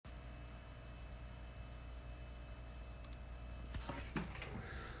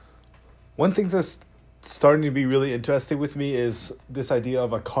One thing that's starting to be really interesting with me is this idea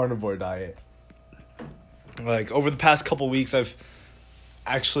of a carnivore diet. Like, over the past couple weeks, I've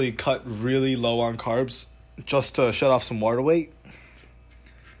actually cut really low on carbs just to shut off some water weight.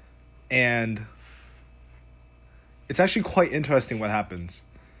 And it's actually quite interesting what happens.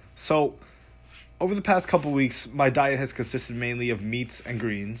 So, over the past couple weeks, my diet has consisted mainly of meats and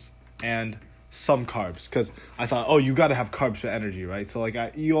greens and some carbs, because I thought, oh, you got to have carbs for energy, right? So like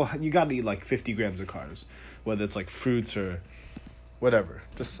you got to eat like 50 grams of carbs, whether it's like fruits or whatever,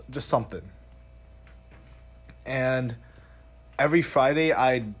 just something. And every Friday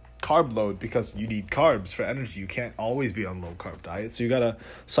I carb load, because you need carbs for energy. You can't always be on low carb diet, so you got to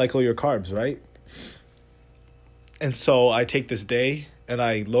cycle your carbs, right? And so I take this day and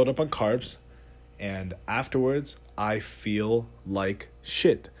I load up on carbs, and afterwards I feel like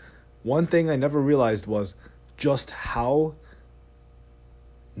shit. One thing I never realized was just how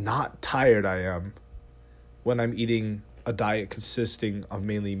not tired I am when I'm eating a diet consisting of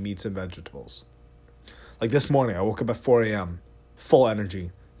mainly meats and vegetables. Like this morning, I woke up at 4 a.m., full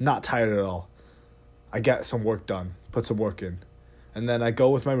energy, not tired at all. I get some work done, put some work in. And then I go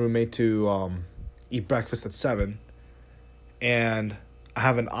with my roommate to eat breakfast at 7, and I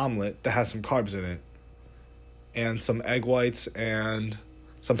have an omelet that has some carbs in it, and some egg whites, and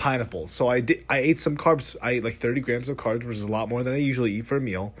some pineapples. So I ate some carbs. I ate like 30 grams of carbs, which is a lot more than I usually eat for a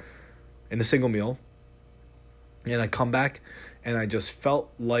meal, in a single meal. And I come back and I just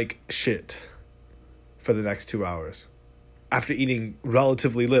felt like shit for the next 2 hours after eating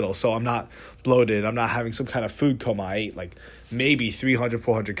relatively little. So I'm not bloated. I'm not having some kind of food coma. I ate like maybe 300,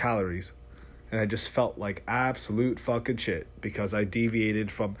 400 calories. And I just felt like absolute fucking shit because I deviated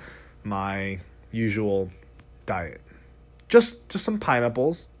from my usual diet. Just some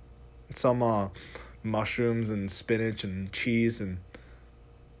pineapples, some mushrooms and spinach and cheese,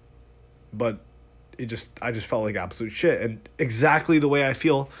 but I just felt like absolute shit, and exactly the way I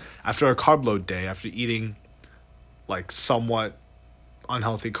feel after a carb load day, after eating like somewhat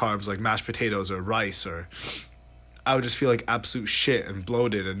unhealthy carbs like mashed potatoes or rice, or I would just feel like absolute shit and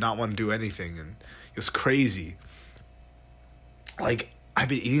bloated and not want to do anything, and it was crazy. Like, I've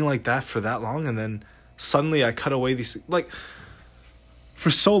been eating like that for that long, and then suddenly I cut away these, like, for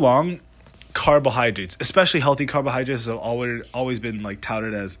so long, carbohydrates, especially healthy carbohydrates, have always been like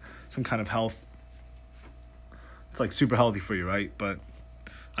touted as some kind of health. It's like super healthy for you, right? But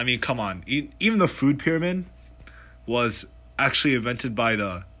I mean, come on. Even the food pyramid was actually invented by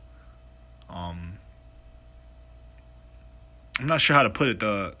the I'm not sure how to put it,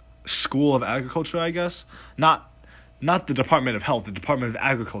 the School of Agriculture, I guess. Not the Department of Health, the Department of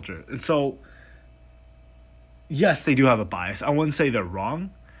Agriculture. And so, yes, they do have a bias. I wouldn't say they're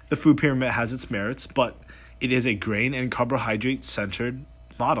wrong. The food pyramid has its merits, but it is a grain and carbohydrate-centered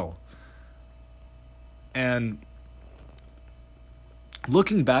model. And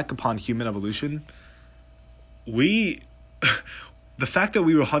looking back upon human evolution, the fact that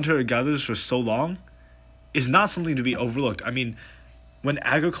we were hunter-gatherers for so long is not something to be overlooked. I mean, when we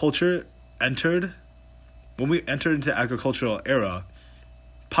entered into the agricultural era,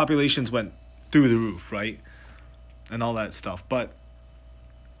 populations went through the roof, right? And all that stuff. But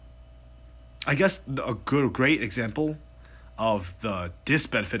I guess a great example of the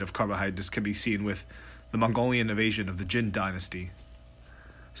disbenefit of carbohydrates can be seen with the Mongolian invasion of the Jin dynasty.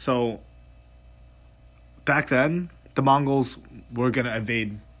 So back then, the Mongols were going to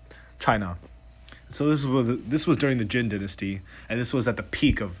invade China. So this was during the Jin dynasty, and this was at the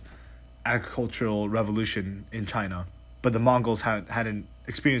peak of agricultural revolution in China, but the Mongols hadn't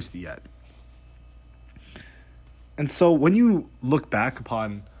experienced it yet. And so when you look back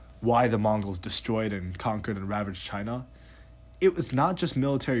upon why the Mongols destroyed and conquered and ravaged China, it was not just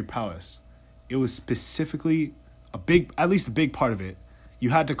military prowess. It was specifically at least a big part of it. You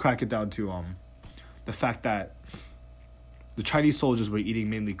had to crack it down to the fact that the Chinese soldiers were eating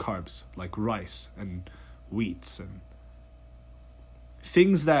mainly carbs, like rice and wheats and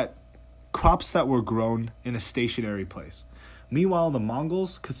crops that were grown in a stationary place. Meanwhile, the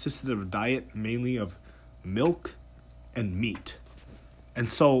Mongols consisted of a diet mainly of milk and meat. And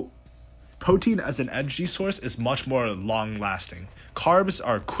so protein as an energy source is much more long-lasting. Carbs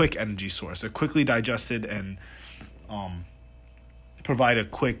are a quick energy source. They're quickly digested and provide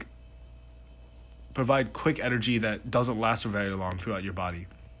quick energy that doesn't last for very long throughout your body.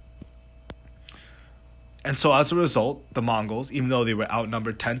 And so as a result, the Mongols, even though they were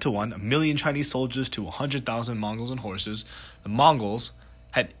outnumbered 10-1, 1 million Chinese soldiers to 100,000 Mongols and horses, the Mongols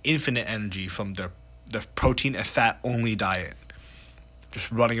had infinite energy from their protein and fat only diet,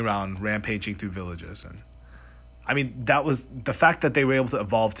 just running around rampaging through villages. And I mean, that was the fact that they were able to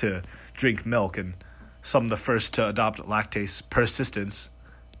evolve to drink milk, and some of the first to adopt lactase persistence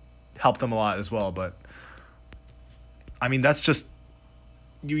helped them a lot as well. But I mean, that's just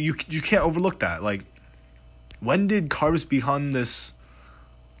you can't overlook that. Like, when did carbs become this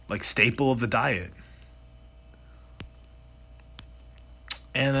like staple of the diet?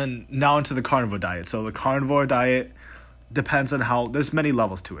 And then now into the carnivore diet. So the carnivore diet depends on how, there's many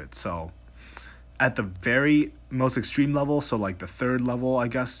levels to it. So at the very most extreme level, so like the third level, I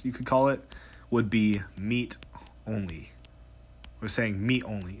guess you could call it, would be meat only. We're saying meat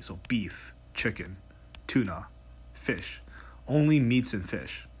only. So beef, chicken, tuna, fish. Only meats and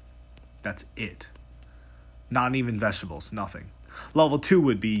fish. That's it. Not even vegetables, nothing. Level 2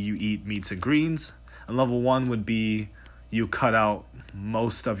 would be you eat meats and greens. And level 1 would be you cut out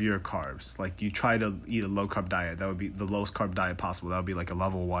most of your carbs. Like, you try to eat a low carb diet. That would be the lowest carb diet possible. That would be like a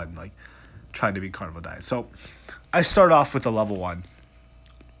level 1, like trying to be carnivore diet. So I start off with a level 1.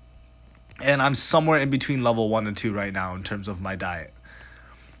 And I'm somewhere in between level 1 and 2 right now in terms of my diet.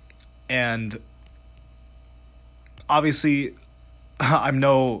 And obviously I'm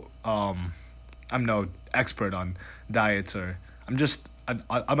no expert on diets, or I'm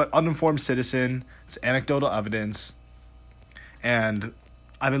an uninformed citizen. It's anecdotal evidence. And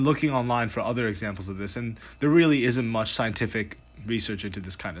I've been looking online for other examples of this, and there really isn't much scientific research into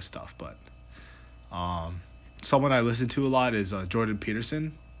this kind of stuff. But someone I listen to a lot is Jordan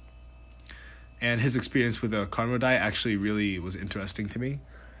Peterson, and his experience with a carnivore diet actually really was interesting to me.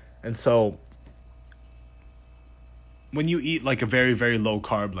 And so when you eat like a very, very low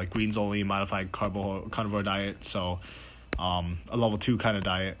carb, like greens only, modified carnivore diet, so a level 2 kind of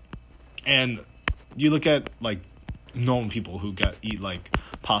diet, and you look at like normal people who eat like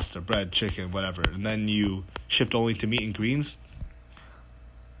pasta, bread, chicken, whatever, and then you shift only to meat and greens,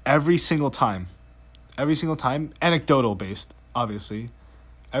 every single time, anecdotal based, obviously,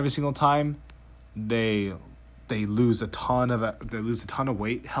 every single time they lose a ton of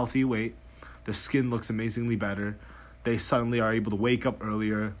weight, healthy weight. The skin looks amazingly better. They suddenly are able to wake up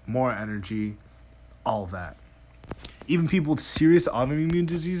earlier, more energy, all of that. Even people with serious autoimmune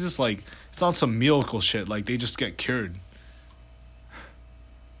diseases, like, it's not some miracle shit. Like, they just get cured.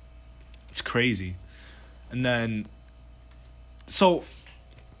 It's crazy. And then, so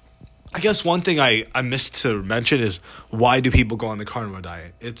I guess one thing I missed to mention is, why do people go on the carnivore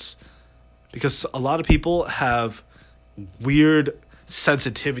diet? It's because a lot of people have weird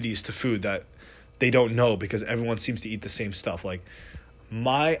sensitivities to food that they don't know, because everyone seems to eat the same stuff. Like,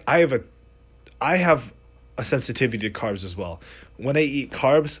 I have a sensitivity to carbs as well. When I eat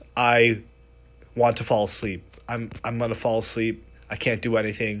carbs, I want to fall asleep. I'm gonna fall asleep. I can't do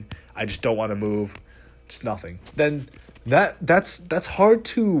anything. I just don't want to move. Just nothing. Then that's hard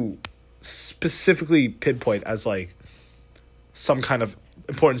to specifically pinpoint as like some kind of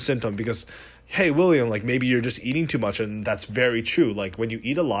important symptom, because, hey, William, like, maybe you're just eating too much, and that's very true. Like, when you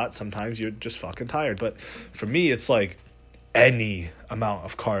eat a lot, sometimes you're just fucking tired. But for me, it's like any amount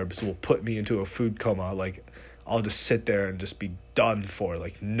of carbs will put me into a food coma. Like, I'll just sit there and just be done for,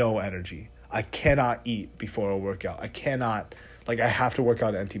 like, no energy. I cannot eat before a workout. I have to work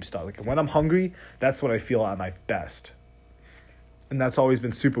out at empty stomach. Like, when I'm hungry, that's when I feel at my best. And that's always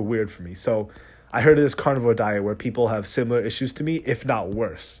been super weird for me. So I heard of this carnivore diet where people have similar issues to me, if not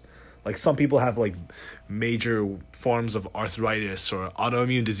worse. Like, some people have like major forms of arthritis or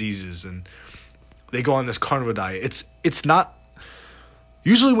autoimmune diseases, and they go on this carnivore diet. It's not,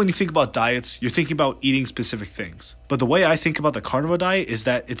 usually when you think about diets, you're thinking about eating specific things. But the way I think about the carnivore diet is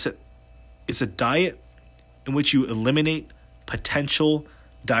that it's a diet in which you eliminate potential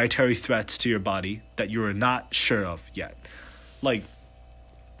dietary threats to your body that you are not sure of yet. Like,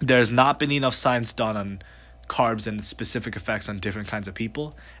 there's not been enough science done on carbs and its specific effects on different kinds of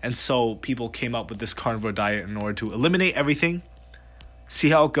people. And so people came up with this carnivore diet in order to eliminate everything, see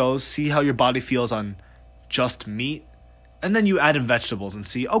how it goes, see how your body feels on just meat, and then you add in vegetables and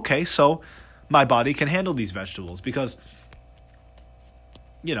see, okay, so my body can handle these vegetables because,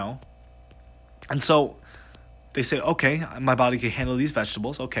 and so they say, okay, my body can handle these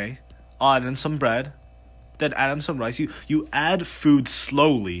vegetables, okay, I'll add in some bread, then add in some rice. You add food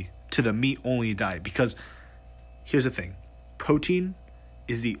slowly to the meat-only diet, because here's the thing. Protein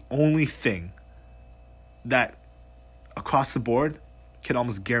is the only thing that across the board can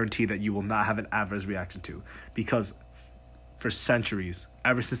almost guarantee that you will not have an adverse reaction to. Because for centuries,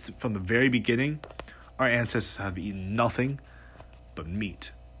 ever since from the very beginning, our ancestors have eaten nothing but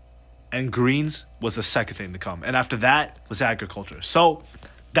meat. And greens was the second thing to come. And after that was agriculture. So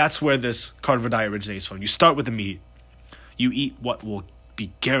that's where this carnivore diet originates from. You start with the meat. You eat what will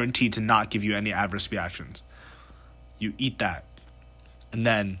be guaranteed to not give you any adverse reactions. You eat that. And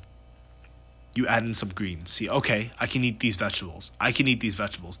then you add in some greens. See, okay, I can eat these vegetables.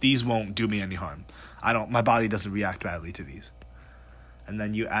 These won't do me any harm. My body doesn't react badly to these. And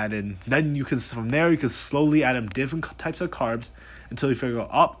then you add in, from there you can slowly add in different types of carbs until you figure out,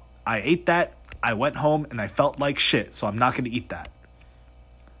 oh, I ate that, I went home and I felt like shit, so I'm not going to eat that.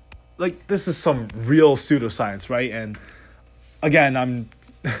 Like, this is some real pseudoscience, right? And again, I'm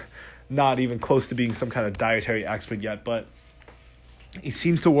not even close to being some kind of dietary expert yet, but it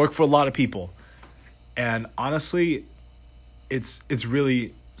seems to work for a lot of people. And honestly, it's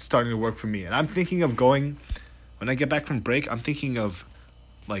really starting to work for me. And I'm thinking of when I get back from break, I'm thinking of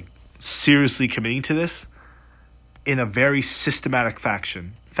like seriously committing to this in a very systematic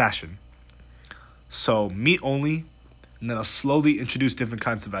fashion. So meat only, and then I'll slowly introduce different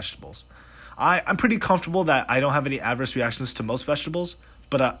kinds of vegetables. I'm pretty comfortable that I don't have any adverse reactions to most vegetables,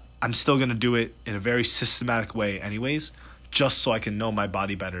 but I'm still going to do it in a very systematic way anyways, just so I can know my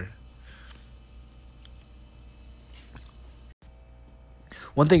body better.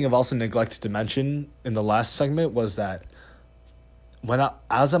 One thing I've also neglected to mention in the last segment was that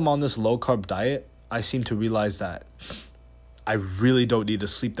as I'm on this low-carb diet, I seem to realize that I really don't need to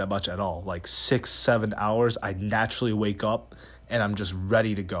sleep that much at all. Like 6-7 hours, I naturally wake up and I'm just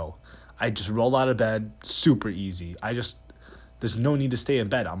ready to go. I just roll out of bed, super easy. There's no need to stay in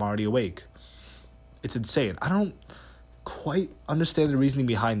bed. I'm already awake. It's insane. I don't quite understand the reasoning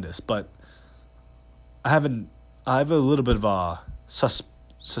behind this, but I have a little bit of a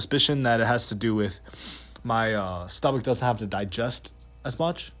suspicion that it has to do with my stomach doesn't have to digest as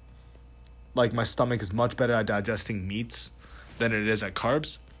much. Like, my stomach is much better at digesting meats than it is at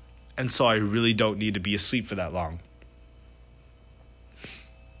carbs, and so I really don't need to be asleep for that long.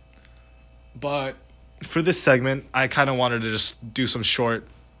 But for this segment, I kind of wanted to just do some short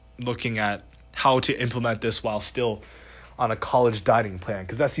looking at how to implement this while still on a college dieting plan,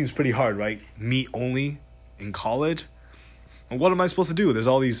 because that seems pretty hard, right? Meat only in college? And what am I supposed to do? There's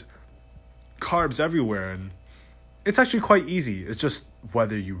all these carbs everywhere, and it's actually quite easy. It's just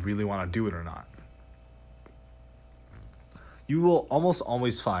whether you really want to do it or not. You will almost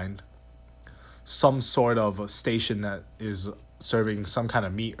always find some sort of a station that is serving some kind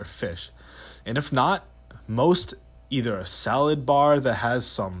of meat or fish. And if not, most either a salad bar that has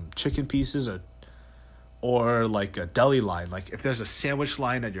some chicken pieces or like a deli line. Like, if there's a sandwich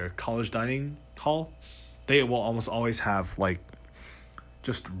line at your college dining hall, they will almost always have like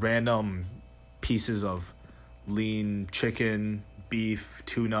just random pieces of lean chicken, beef,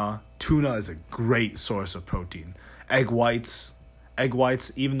 tuna. Tuna is a great source of protein. Egg whites,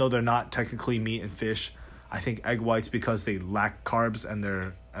 even though they're not technically meat and fish, I think egg whites, because they lack carbs and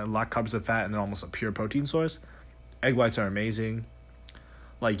fat, and they're almost a pure protein source. Egg whites are amazing.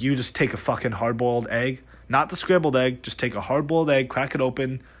 Like, you just take a fucking hard-boiled egg, not the scrambled egg, just take a hard-boiled egg, crack it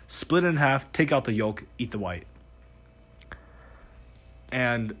open, split it in half, take out the yolk, eat the white.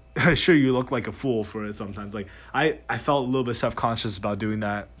 And sure, you look like a fool for it sometimes. Like, I felt a little bit self-conscious about doing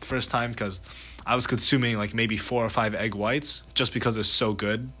that first time, because I was consuming like maybe 4 or 5 egg whites just because they're so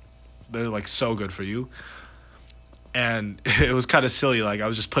good. They're like so good for you. And it was kind of silly. Like, I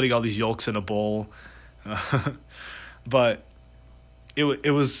was just putting all these yolks in a bowl. But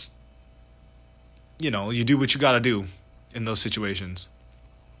it was, you do what you got to do in those situations.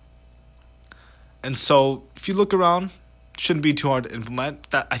 And so if you look around, shouldn't be too hard to implement.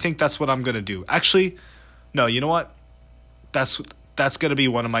 I think that's what I'm going to do. Actually, no, you know what? That's going to be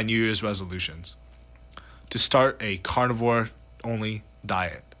one of my New Year's resolutions. To start a carnivore-only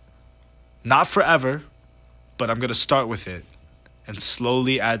diet. Not forever, but I'm going to start with it and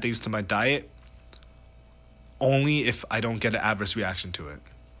slowly add things to my diet only if I don't get an adverse reaction to it.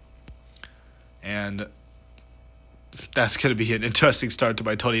 And that's going to be an interesting start to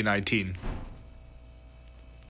my 2019.